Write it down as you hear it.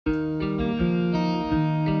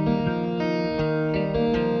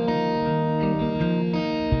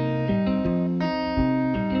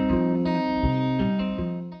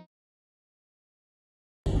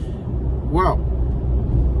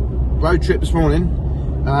road trip this morning.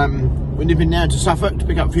 We're nipping down to Suffolk to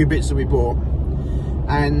pick up a few bits that we bought,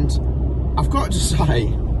 and I've got to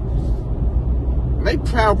say, very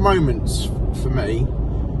proud moments for me,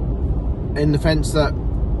 in the sense that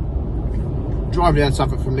driving down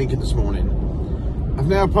Suffolk from Lincoln this morning, I've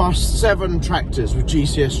now passed 7 tractors with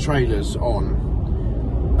GCS trailers on,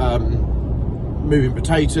 moving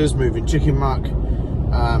potatoes, moving chicken muck,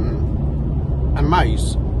 and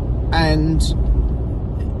maize. And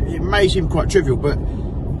it may seem quite trivial, but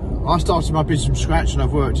I started my business from scratch and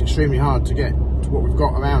I've worked extremely hard to get to what we've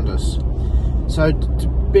got around us. So to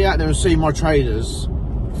be out there and see my traders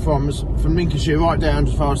from Lincolnshire right down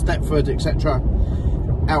as far as Deptford, etc.,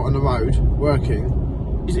 out on the road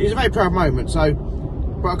working, is a very proud moment. So,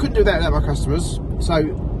 but I couldn't do that without my customers. So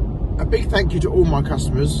a big thank you to all my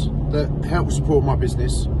customers that help support my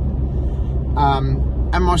business,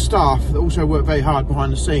 and my staff that also work very hard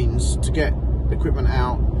behind the scenes to get the equipment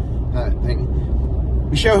out, that thing.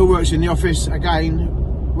 Michelle, who works in the office,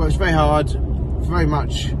 again, works very hard, very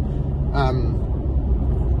much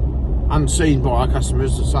unseen by our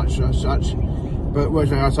customers as such, but works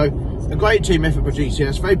very hard. So a great team effort by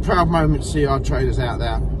GCS. Very proud moment to see our traders out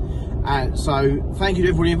there, and so thank you to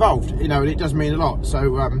everybody involved. You know, and it does mean a lot. So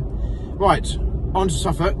right, on to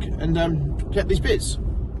Suffolk and get these bits.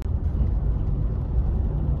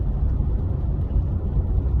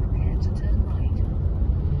 Prepare to turn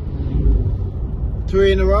right.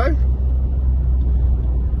 3 in a row.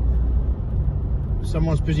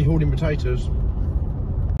 Someone's busy holding potatoes.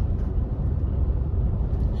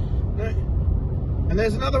 And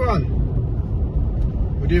there's another one.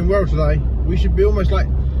 We're doing well today. We should be almost like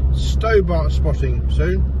Stobart spotting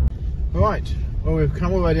soon. Right, well, we've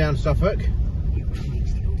come all the way down to Suffolk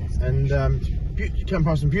and come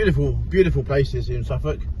past some beautiful places in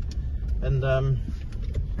Suffolk, and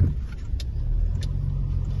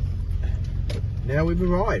now we've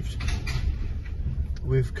arrived.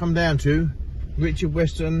 We've come down to Richard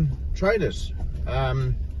Western Traders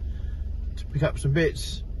to pick up some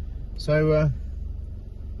bits. So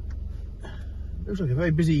looks like a very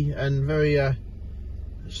busy and very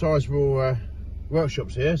sizable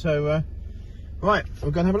workshops here. So right, we're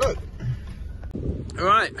going to have a look. All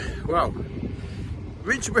right, well,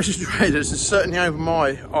 Richard Western Traders has certainly opened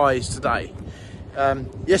my eyes today.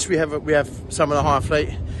 Yes, we have some of the hire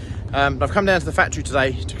fleet, but I've come down to the factory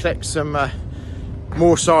today to collect some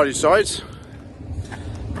more silage sides.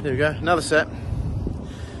 There we go, another set.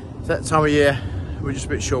 It's that time of year, we're just a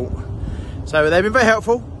bit short. So they've been very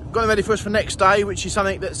helpful, got them ready for us for next day, which is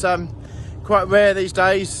something that's quite rare these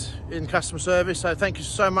days in customer service. So thank you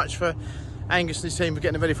so much for Angus and his team for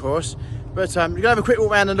getting them ready for us. But you're going to have a quick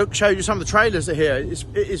walk around and show you some of the trailers that are here. It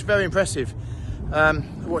is very impressive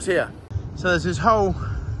what's here. So there's this whole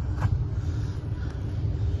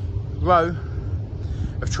row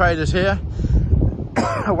of trailers here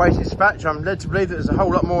awaiting dispatch. I'm led to believe that there's a whole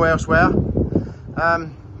lot more elsewhere.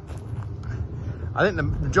 I think the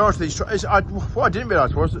majority of these trailers, what I didn't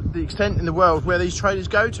realise was the extent in the world where these trailers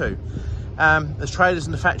go to. There's trailers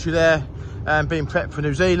in the factory there being prepped for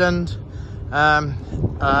New Zealand,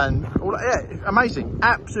 and all that. Yeah, amazing,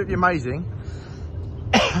 absolutely amazing.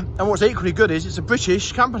 And what's equally good is it's a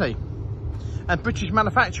British company and British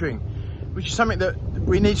manufacturing, which is something that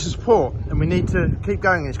we need to support and we need to keep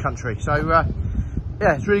going in this country. So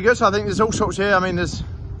yeah, it's really good. So I think there's all sorts here. I mean, there's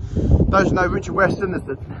those who know Richard Western, there's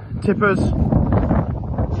the tippers,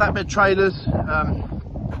 flatbed trailers, and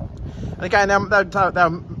again they'll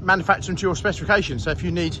manufacture them to your specifications. So if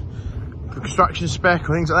you need a construction spec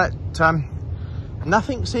or things like that,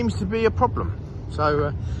 nothing seems to be a problem.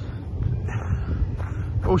 So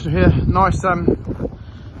also here, nice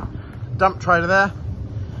dump trailer there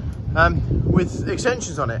with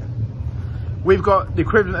extensions on it. We've got the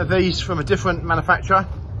equivalent of these from a different manufacturer,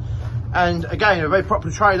 and again a very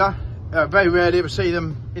popular trailer. Very rarely ever see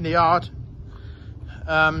them in the yard.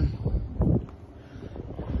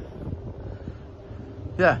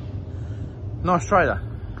 Yeah, nice trailer.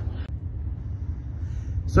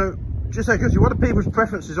 So just out of curiosity, what are people's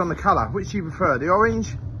preferences on the colour? Which do you prefer, the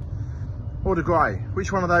orange or the grey?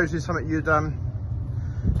 Which one of those is something you'd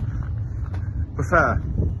prefer?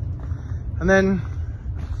 And then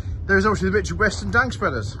there's obviously the Richard Western dung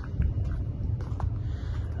spreaders.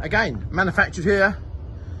 Again, manufactured here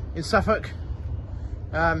in Suffolk.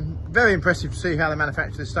 Very impressive to see how they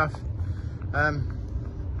manufacture this stuff.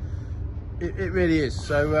 It really is.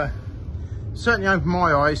 So certainly opened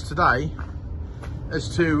my eyes today as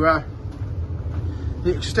to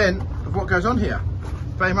the extent of what goes on here.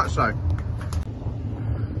 Very much so.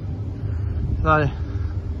 So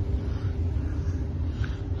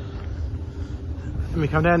Let me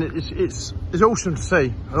come down. It's awesome to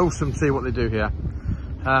see. Awesome to see what they do here.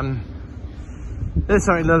 There's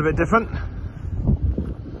something a little bit different.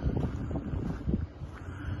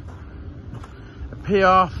 A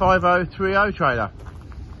PR5030 trailer.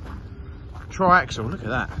 Tri-axle, look at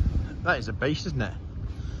that. That is a beast, isn't it?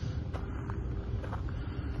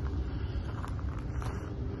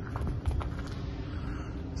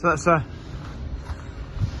 So that's a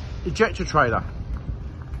ejector trailer.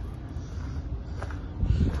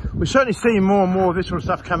 We're certainly seeing more and more of this sort of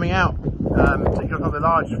stuff coming out, particularly on the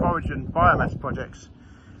large forage and biomass projects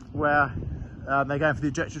where they're going for the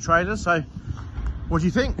ejector trailers. So what do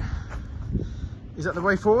you think? Is that the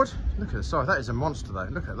way forward? Look at the size, that is a monster though,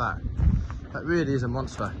 look at that. That really is a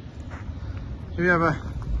monster. Here we have a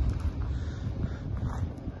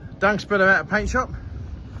dunk spreader out of paint shop,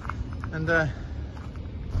 and look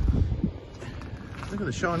at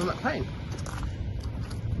the shine on that paint.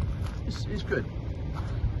 It's good.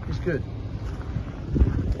 It's good.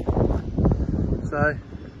 So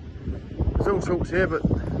there's all sorts here, but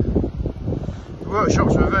the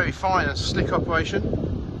workshops are a very fine and slick operation.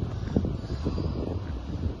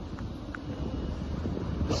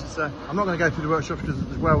 This is, I'm not going to go through the workshops because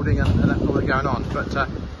there's welding and that's all going on, but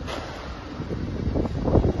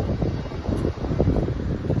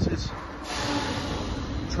this is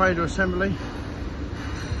trailer assembly.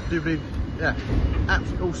 I do believe, yeah,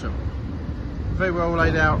 absolutely awesome. Very well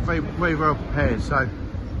laid out, very well prepared. So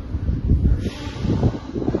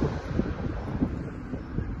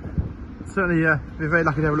certainly been very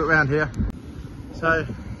lucky to have a look around here. So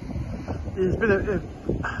it's been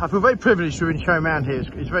I feel very privileged to have been shown around here.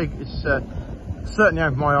 It's certainly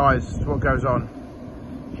opened my eyes to what goes on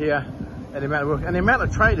here, and the amount of work and the amount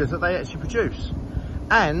of trailers that they actually produce,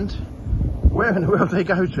 and where in the world they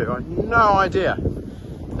go to. I had no idea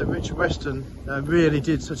that Richard Western really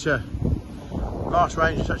did such a vast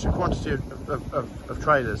range, such a quantity of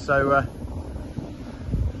trailers. So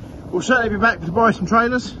we'll certainly be back to buy some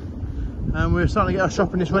trailers, and we're starting to get our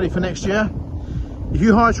shopping list ready for next year. If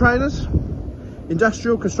you hire trailers,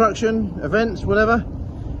 industrial, construction, events, whatever,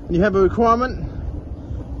 and you have a requirement,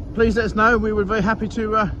 please let us know. We would be very happy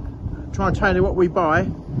to try and tailor what we buy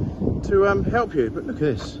to help you. But look at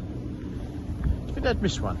this. Do you think they'd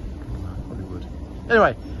miss one? Probably would.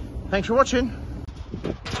 Anyway, thanks for watching.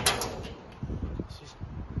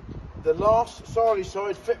 The last Sarley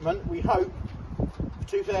side fitment, we hope, for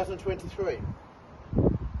 2023.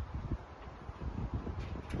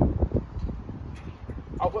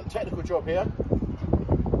 I've got the technical job here.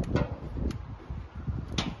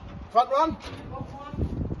 Front one?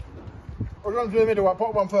 Or do you want to do the middle one?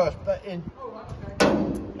 Put one first. Put that in.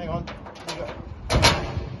 Hang on.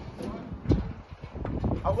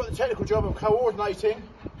 I've got the technical job of coordinating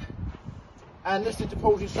and listening to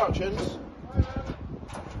Paul's instructions.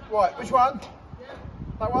 Right, which one?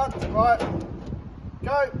 That one? Right.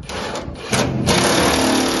 Go.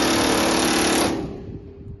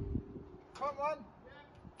 Front one?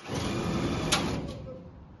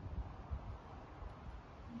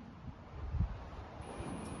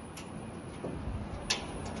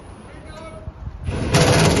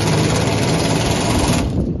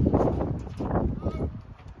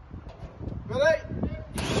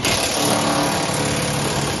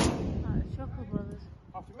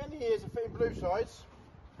 After many years of fitting blue sides,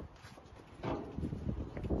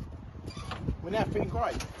 we're now fitting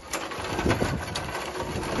grey.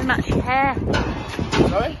 It matches your hair.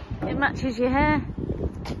 Sorry? It matches your hair.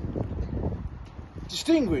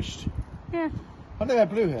 Distinguished. Yeah. I never had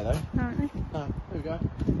blue hair though. Apparently. Oh, there we go.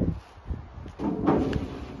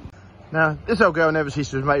 Now, this old girl never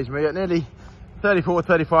ceases to amaze me. At nearly 34,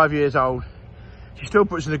 35 years old, she still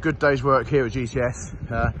puts in a good day's work here at GCS.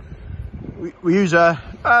 We use her,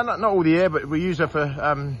 not all the year, but we use her for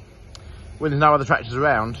when there's no other tractors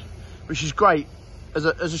around. But she's great as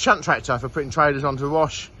a shunt tractor for putting trailers onto the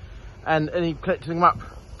wash and collecting them up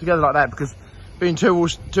together like that, because being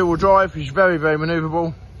two-wheel drive, she's very, very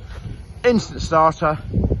manoeuvrable, instant starter,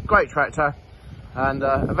 great tractor, and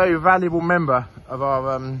a very valuable member of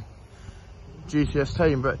our GCS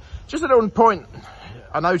team. But just a little point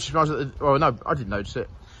I noticed when I was at the, well, no, I didn't notice it.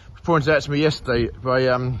 It was pointed out to me yesterday by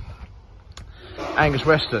Angus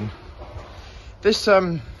Weston. This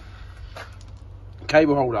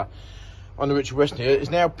cable holder on the Richard Weston here is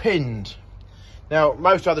now pinned. Now,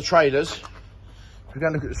 most other trailers, if we're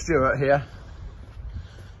going to look at the Stewart here,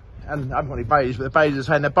 and I haven't got any bays, but the bays are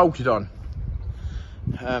saying they're bolted on.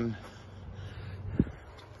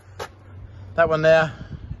 That one there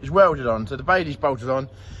is welded on, so the Bailey's bolted on,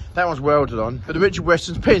 that one's welded on, but the Richard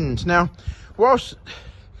Weston's pinned. Now, whilst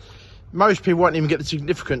most people won't even get the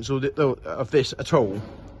significance of this at all.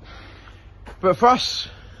 But for us,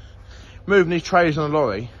 moving these trailers on a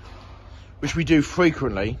lorry, which we do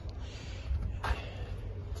frequently,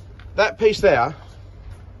 that piece there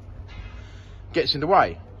gets in the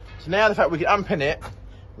way. So now the fact we can unpin it,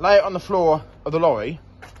 lay it on the floor of the lorry,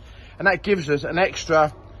 and that gives us an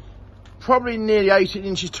extra, probably nearly 18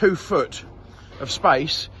 inches, 2 foot of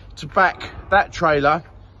space to back that trailer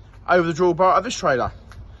over the drawbar of this trailer.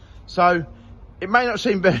 So it may not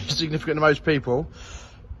seem very significant to most people,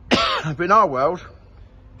 but in our world,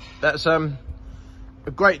 that's a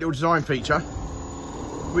great little design feature,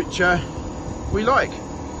 which we like.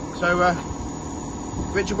 So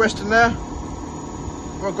Richard Weston there,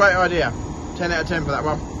 what a great idea. 10 out of 10 for that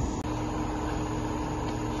one.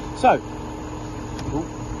 So,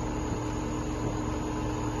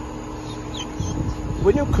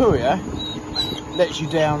 when your courier lets you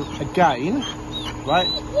down again, right,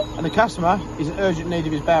 and the customer is in urgent need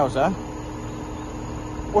of his Bowser,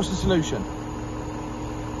 what's the solution?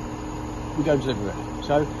 We go and deliver it.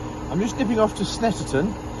 So, I'm just nipping off to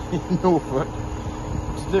Snetterton in Norfolk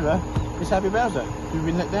to deliver this happy Bowser. We've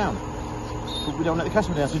been let down, but we don't let the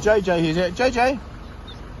customer down. So JJ is here. JJ,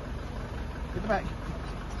 get the back.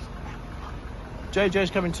 JJ's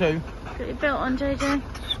coming too. Got your belt on, JJ.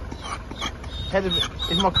 Head of it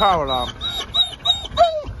is my car alarm.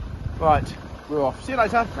 Right, we're off. See you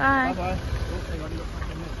later. Bye. Bye-bye.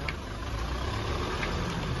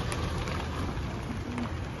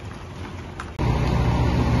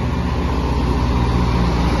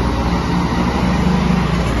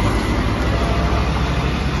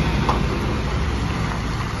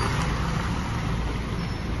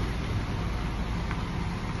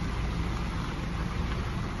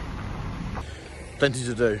 Plenty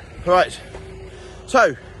to do. Right,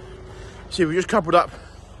 so see, we just coupled up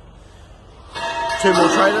 2 more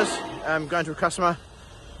trailers going to a customer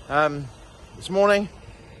this morning.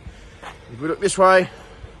 If we look this way,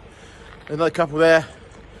 another couple there,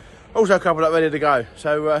 also coupled up ready to go.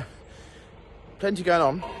 So plenty going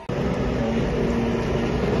on.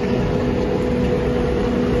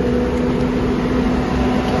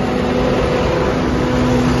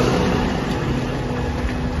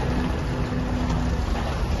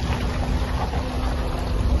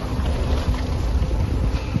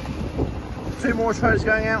 Two more trailers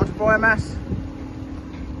going out onto biomass.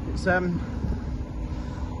 It's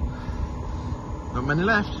not many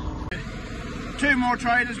left. 2 more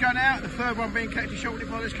trailers going out, the 3rd one being collected shortly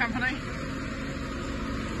by this company. Look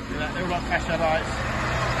at that, they're all like flashing lights.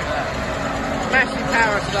 Massive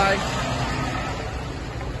power today.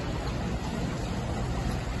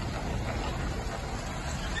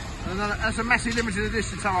 And that's a massive limited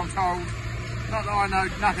edition, so I'm told. Not that I know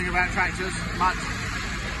nothing about tractors much.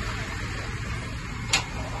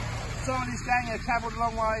 Some of this gang have travelled a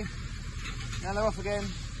long way, now they're off again.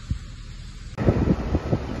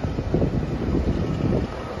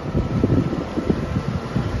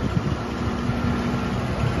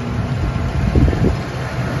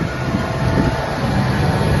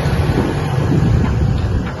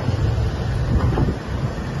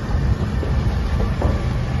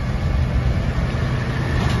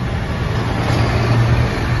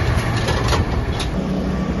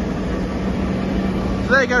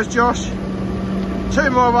 There goes Josh. 2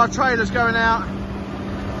 more of our trailers going out.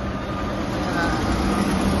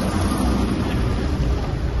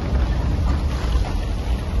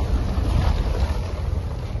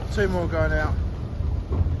 2 more going out.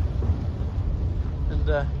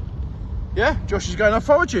 And yeah, Josh is going off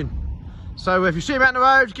foraging. So if you see him out on the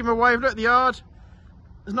road, give him a wave. Look at the yard.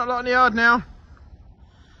 There's not a lot in the yard now.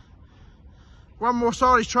 1 more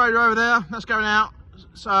silage trailer over there. That's going out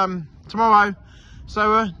tomorrow.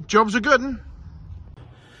 So jobs are good.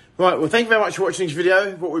 Right, well, thank you very much for watching this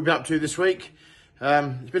video, what we've been up to this week.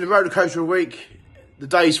 It's been a roller coaster week. The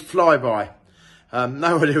days fly by.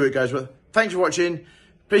 No idea where it goes, but thanks for watching.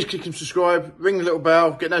 Please click and subscribe, ring the little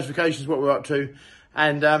bell, get notifications of what we're up to.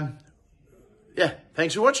 And yeah,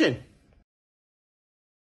 thanks for watching.